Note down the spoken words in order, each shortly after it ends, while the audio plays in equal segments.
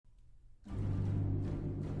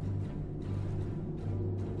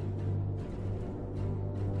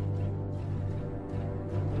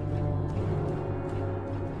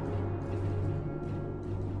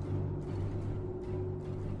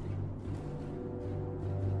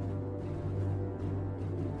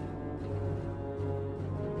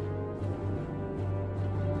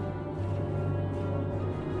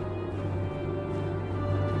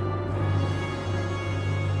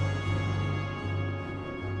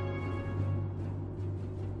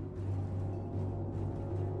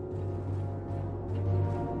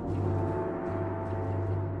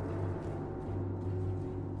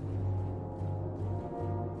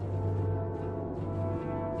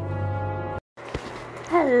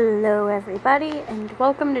Hello everybody, and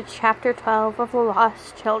welcome to Chapter 12 of The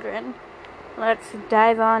Lost Children. Let's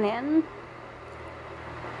dive on in.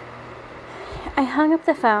 I hung up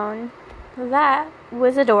the phone. That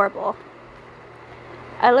was adorable.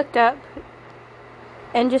 I looked up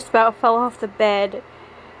and just about fell off the bed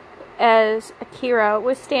as Akira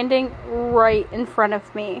was standing right in front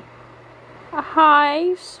of me.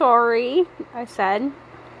 "Hi, sorry," I said.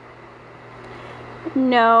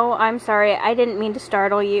 "No, I'm sorry, I didn't mean to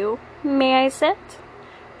startle you. May I sit?"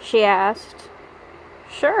 she asked.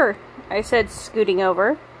 "Sure," I said, scooting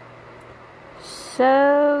over.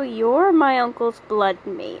 "So, you're my uncle's blood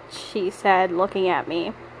mate," she said, looking at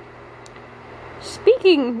me.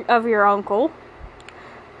 "Speaking of your uncle,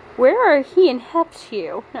 where are he and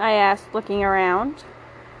Hepsu?" I asked, looking around.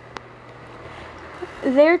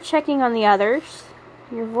 "They're checking on the others.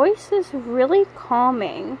 Your voice is really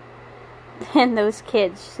calming. And those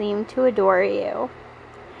kids seem to adore you."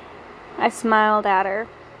 I smiled at her.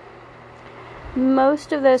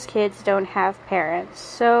 "Most of those kids don't have parents,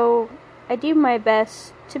 so I do my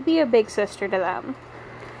best to be a big sister to them,"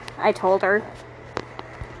 I told her.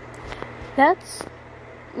 "That's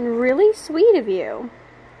really sweet of you.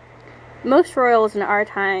 Most royals in our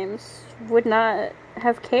times would not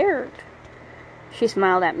have cared." She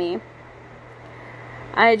smiled at me.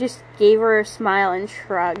 I just gave her a smile and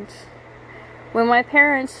shrugged. When my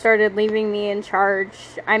parents started leaving me in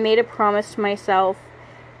charge, I made a promise to myself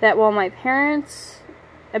that while my parents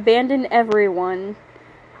abandoned everyone,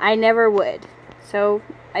 I never would. So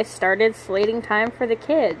I started slating time for the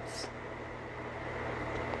kids.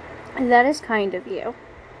 "That is kind of you."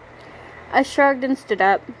 I shrugged and stood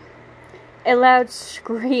up. A loud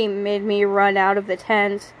scream made me run out of the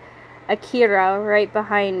tent, Akira right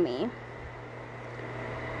behind me.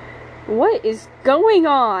 "What is going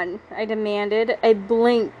on?" I demanded. I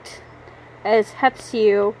blinked as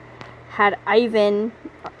Hepsu had Ivan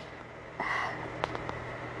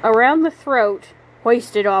around the throat,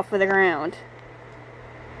 hoisted off of the ground.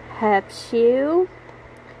 "Hepsu?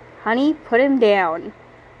 Honey, put him down."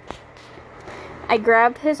 I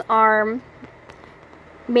grabbed his arm,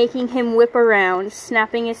 making him whip around,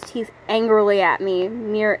 snapping his teeth angrily at me,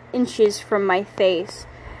 mere inches from my face,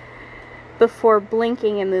 before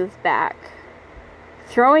blinking and moved back,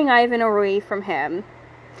 throwing Ivan away from him,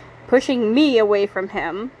 pushing me away from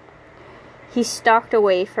him. He stalked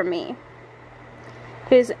away from me.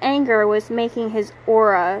 His anger was making his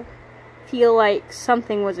aura feel like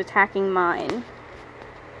something was attacking mine.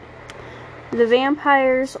 The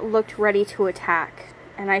vampires looked ready to attack,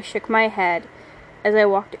 and I shook my head as I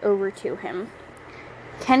walked over to him.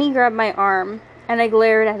 Kenny grabbed my arm, and I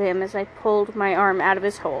glared at him as I pulled my arm out of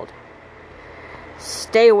his hold.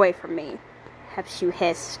 "Stay away from me," Hepsu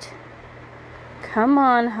hissed. "Come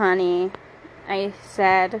on, honey," I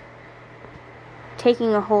said,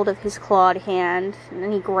 taking a hold of his clawed hand, and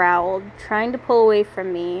then he growled, trying to pull away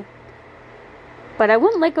from me, but I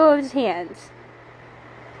wouldn't let go of his hands.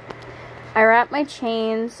 I wrapped my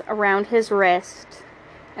chains around his wrist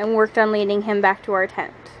and worked on leading him back to our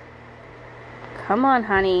tent. "Come on,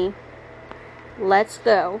 honey. Let's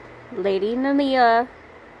go. Lady Nalia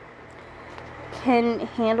can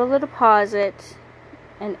handle the deposit,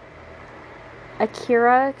 and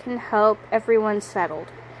Akira can help everyone settled.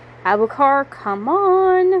 Abukar, come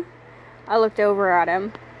on." I looked over at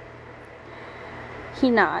him. He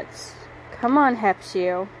nods. "Come on,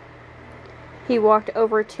 Hepsu." He walked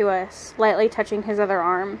over to us, lightly touching his other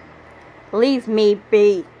arm. "Leave me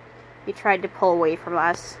be." He tried to pull away from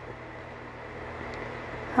us.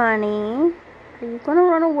 "Honey, are you gonna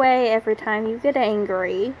run away every time you get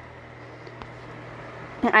angry?"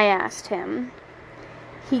 I asked him.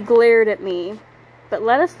 He glared at me, but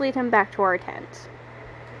let us lead him back to our tent.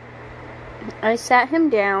 I sat him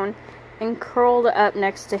down and curled up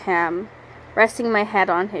next to him, resting my head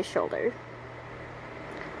on his shoulder.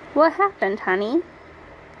 "What happened, honey?"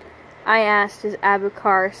 I asked as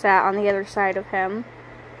Abukar sat on the other side of him.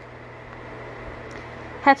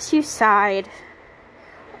 Hepsu sighed.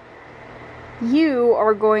 "You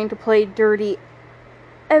are going to play dirty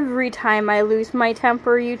every time I lose my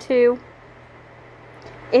temper, you two."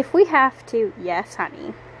 "If we have to, yes,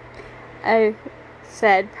 honey," I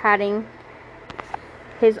said, patting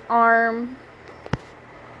his arm.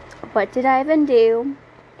 "What did Ivan do?"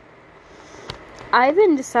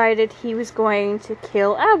 "Ivan decided he was going to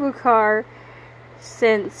kill Abukar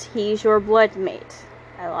since he's your blood mate.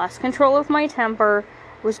 I lost control of my temper,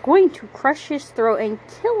 was going to crush his throat and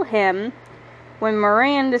kill him when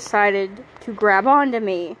Moran decided to grab onto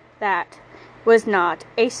me. That was not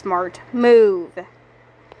a smart move,"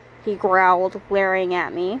 he growled, glaring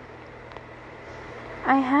at me.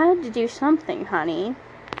 I had to do something, honey.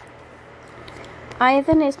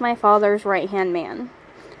 Ivan is my father's right-hand man,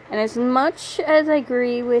 and as much as I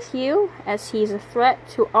agree with you, as he's a threat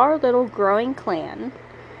to our little growing clan,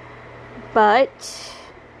 but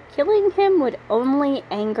killing him would only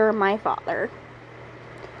anger my father.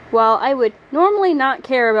 While I would normally not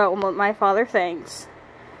care about what my father thinks,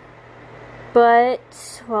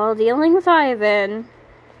 but while dealing with Ivan,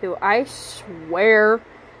 who I swear,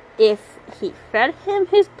 if he fed him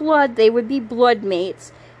his blood, they would be blood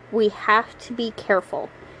mates, we have to be careful.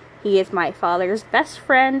 He is my father's best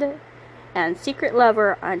friend and secret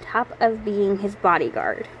lover on top of being his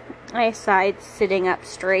bodyguard. I sighed, sitting up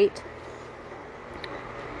straight.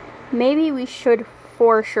 Maybe we should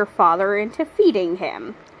force your father into feeding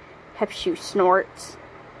him, Hepshu snorts.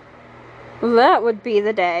 That would be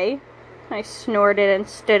the day. I snorted and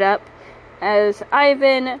stood up as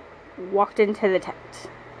Ivan walked into the tent.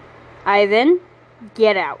 Ivan,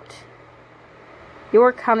 get out.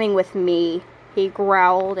 You're coming with me, he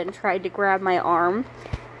growled and tried to grab my arm,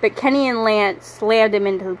 but Kenny and Lance slammed him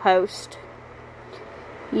into the post.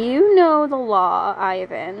 You know the law,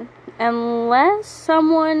 Ivan. Unless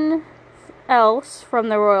someone else from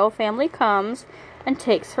the royal family comes and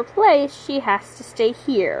takes her place, she has to stay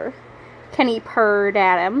here, Kenny purred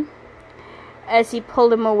at him as he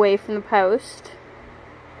pulled him away from the post.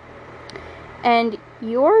 And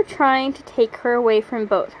you're trying to take her away from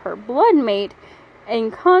both her bloodmate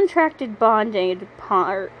and contracted bonded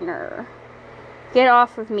partner. Get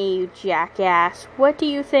off of me, you jackass. What do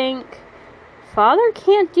you think? Father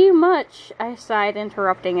can't do much, I sighed,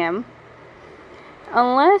 interrupting him.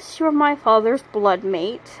 Unless you're my father's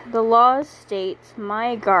bloodmate, the law states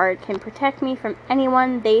my guard can protect me from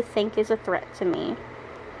anyone they think is a threat to me.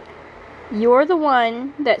 You're the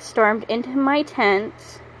one that stormed into my tent.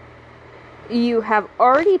 You have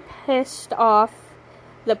already pissed off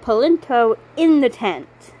the Palinto in the tent.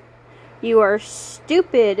 You are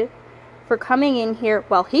stupid for coming in here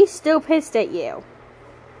while he's still pissed at you.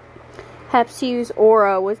 Hepsu's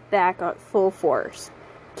aura was back at full force.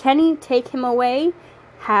 Kenny, take him away.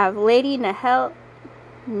 Have Lady Nahila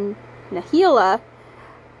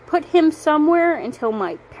put him somewhere until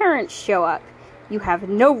my parents show up. You have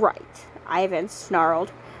no right, Ivan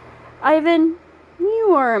snarled. Ivan,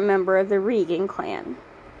 you are a member of the Regan clan.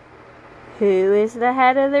 Who is the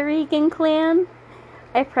head of the Regan clan?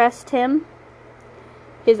 I pressed him.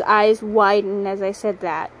 His eyes widened as I said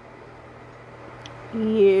that.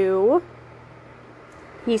 You,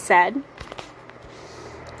 he said.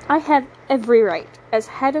 I have every right, as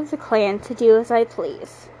head of the clan, to do as I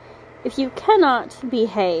please. If you cannot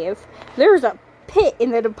behave, there's a pit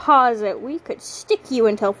in the deposit. We could stick you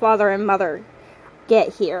until father and mother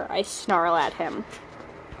get here, I snarl at him.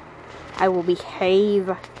 I will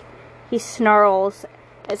behave, he snarls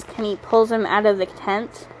as Kenny pulls him out of the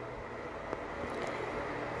tent.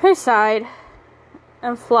 I sighed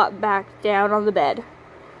and flopped back down on the bed.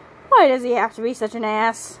 Why does he have to be such an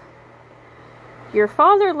ass? Your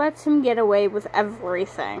father lets him get away with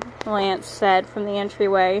everything, Lance said from the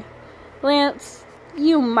entryway. Lance,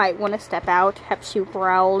 you might want to step out, Hepsu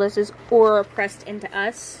growled as his aura pressed into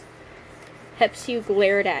us. Hepsu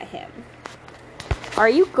glared at him. Are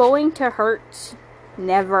you going to hurt?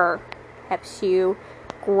 Never, Hepsu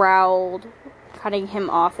growled, cutting him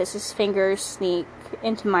off as his fingers sneak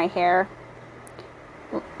into my hair.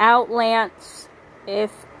 Out, Lance.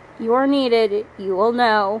 If you're needed, you will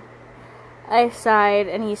know. I sighed,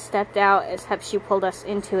 and he stepped out as Hepsu pulled us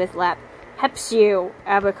into his lap. Hepsu,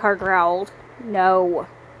 Abakar growled. No,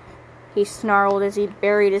 he snarled as he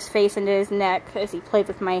buried his face into his neck as he played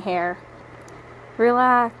with my hair.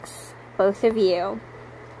 Relax, both of you,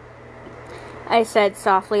 I said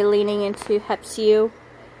softly, leaning into Hepsu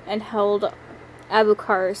and held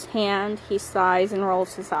Abukar's hand. He sighs and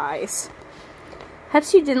rolls his eyes.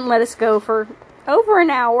 Hepsu didn't let us go for over an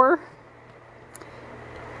hour.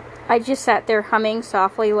 I just sat there humming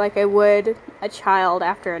softly like I would a child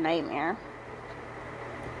after a nightmare.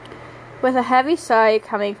 With a heavy sigh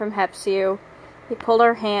coming from Hepsu, he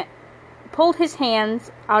pulled his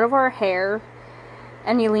hands out of our hair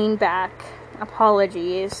and he leaned back.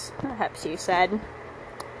 Apologies, Hepsu said.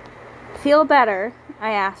 Feel better?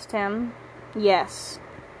 I asked him. Yes.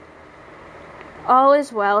 All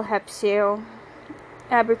is well, Hepsu.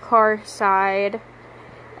 Abukar sighed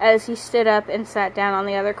as he stood up and sat down on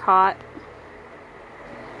the other cot.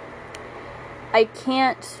 I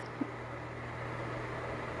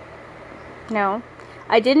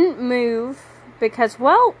didn't move because,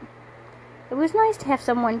 well, it was nice to have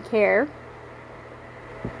someone care.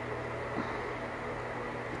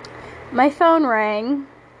 My phone rang.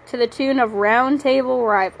 to the tune of Round Table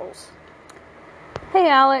Rivals. Hey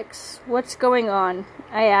Alex, what's going on?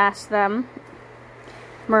 I asked them.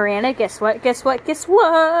 Miranda, guess what?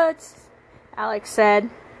 Alex said.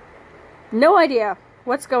 No idea.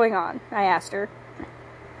 What's going on? I asked her.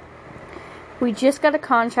 We just got a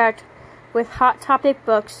contract with Hot Topic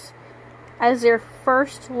Books as their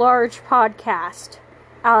first large podcast,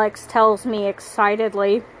 Alex tells me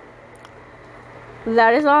excitedly.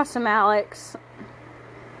 That is awesome, Alex.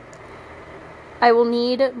 I will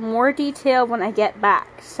need more detail when I get back.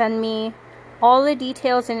 Send me all the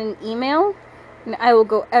details in an email, and I will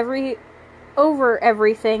go over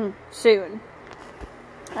everything soon.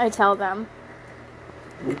 I tell them.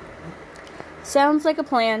 Sounds like a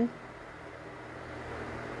plan.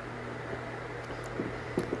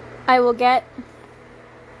 I will get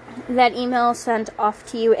that email sent off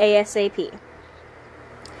to you ASAP.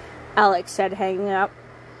 Alex said, hanging up.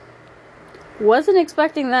 Wasn't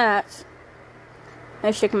expecting that. I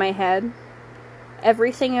shook my head.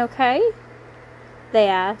 Everything okay? They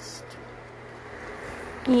asked.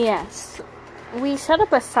 Yes. We set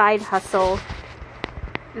up a side hustle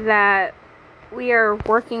that we are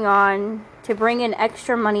working on to bring in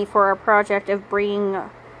extra money for our project of bringing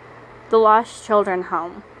the lost children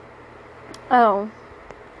home. Oh.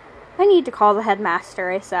 I need to call the headmaster,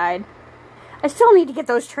 I sighed. I still need to get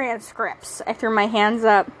those transcripts. I threw my hands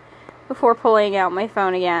up before pulling out my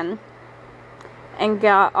phone again and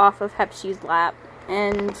got off of Hepsi's lap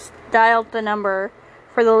and dialed the number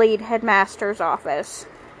for the lead headmaster's office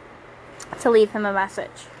to leave him a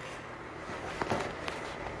message.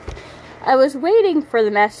 I was waiting for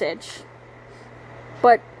the message,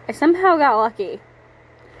 but I somehow got lucky.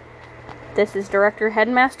 This is Director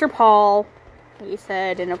Headmaster Paul, he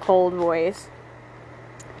said in a cold voice.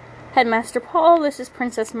 Headmaster Paul, this is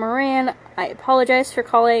Princess Moran. I apologize for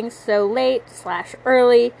calling so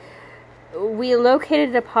late/early. We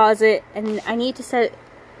located a deposit, and I need to set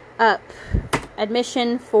up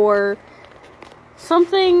admission for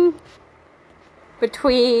something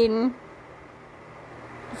between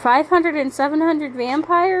 500 and 700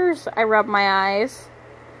 vampires. I rubbed my eyes.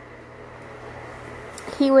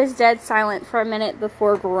 He was dead silent for a minute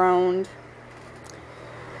before groaned.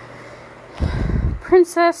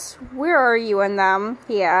 Princess, where are you in them?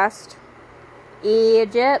 He asked.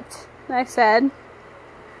 Egypt, I said.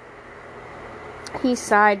 He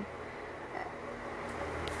sighed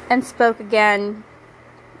and spoke again,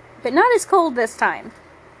 but not as cold this time.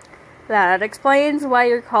 That explains why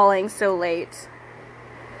you're calling so late.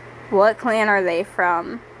 What clan are they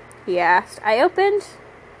from? He asked. I opened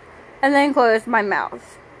and then closed my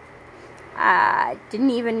mouth. I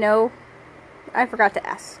didn't even know. I forgot to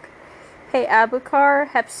ask. Hey, Abukar,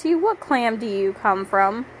 Hepsi, what clan do you come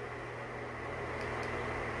from?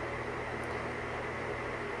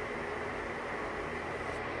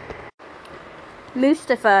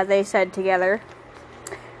 Mustafa, they said together.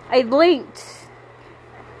 I blinked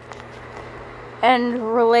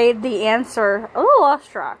and relayed the answer, a little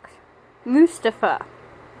awestruck. Mustafa.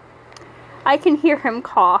 I can hear him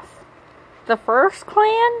cough. The first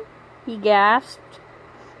clan? He gasped.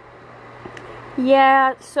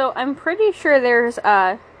 Yeah, so I'm pretty sure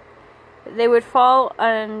they would fall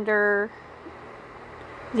under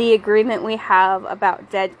the agreement we have about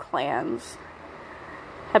dead clans,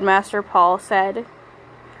 Headmaster Paul said.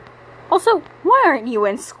 Also, why aren't you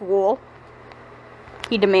in school?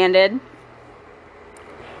 He demanded.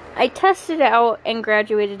 I tested out and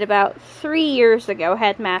graduated about 3 years ago,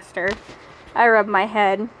 Headmaster. I rubbed my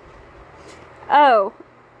head. Oh,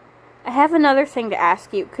 I have another thing to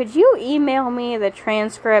ask you. Could you email me the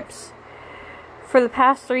transcripts for the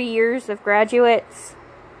past 3 years of graduates?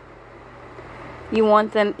 You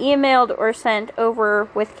want them emailed or sent over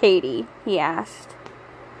with Katie? He asked.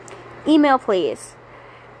 Email, please.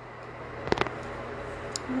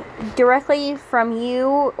 Directly from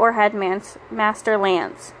you or Headmaster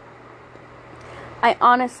Lance. I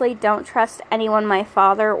honestly don't trust anyone my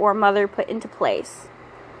father or mother put into place.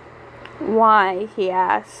 Why? He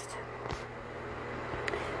asked.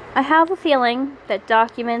 I have a feeling that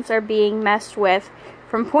documents are being messed with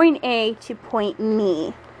from point A to point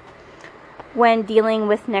me when dealing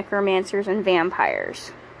with necromancers and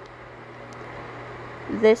vampires.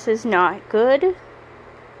 This is not good,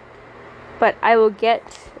 but I will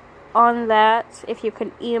get on that if you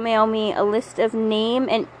can email me a list of name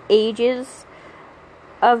and ages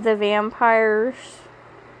of the vampires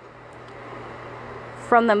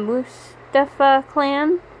from the Mustafa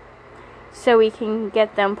clan, so we can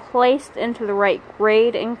get them placed into the right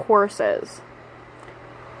grade and courses.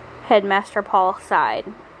 Headmaster Paul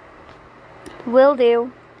sighed. Will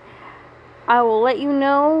do. I will let you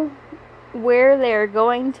know where they're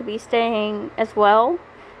going to be staying as well,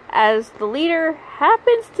 as the leader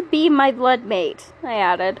happens to be my bloodmate, I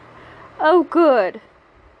added. Oh, good.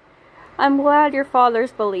 I'm glad your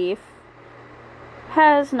father's belief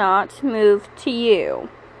has not moved to you.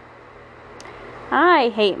 I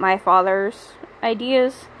hate my father's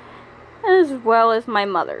ideas as well as my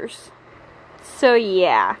mother's. So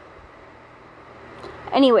yeah.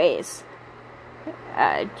 Anyways,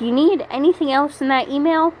 do you need anything else in that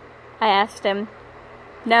email? I asked him.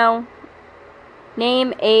 No.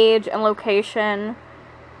 Name, age, and location.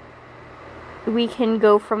 We can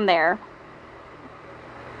go from there.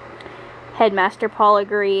 Headmaster Paul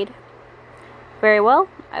agreed. Very well,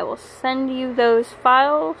 I will send you those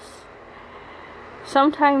files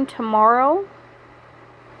sometime tomorrow.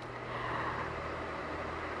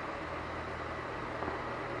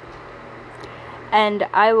 And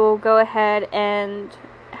I will go ahead and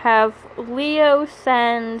have Leo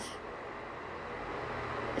send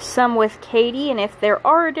some with Katie, and if there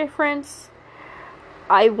are a difference,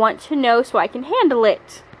 I want to know so I can handle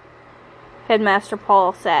it, Headmaster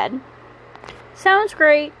Paul said. Sounds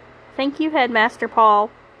great. Thank you, Headmaster Paul.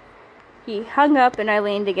 He hung up and I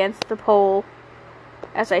leaned against the pole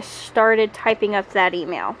as I started typing up that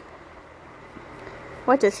email.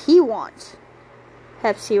 What does he want?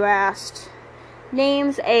 Hepsio asked.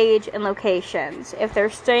 Names, age, and locations. If they're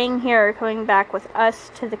staying here or coming back with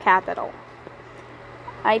us to the capital.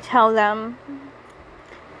 I tell them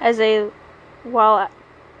while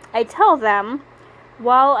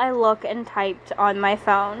I look and typed on my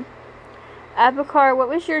phone. Abakar, what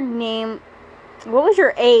was your name? What was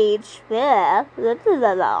your age? I'm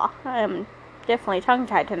definitely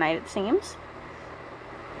tongue-tied tonight, it seems.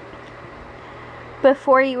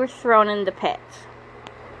 Before you were thrown in the pit.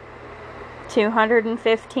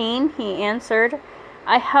 215, he answered.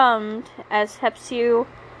 I hummed as Hepsio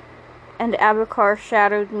and Abakar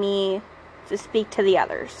shadowed me to speak to the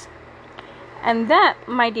others. And that,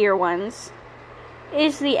 my dear ones,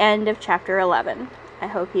 is the end of chapter 11. I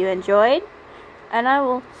hope you enjoyed, and I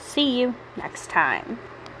will see you next time.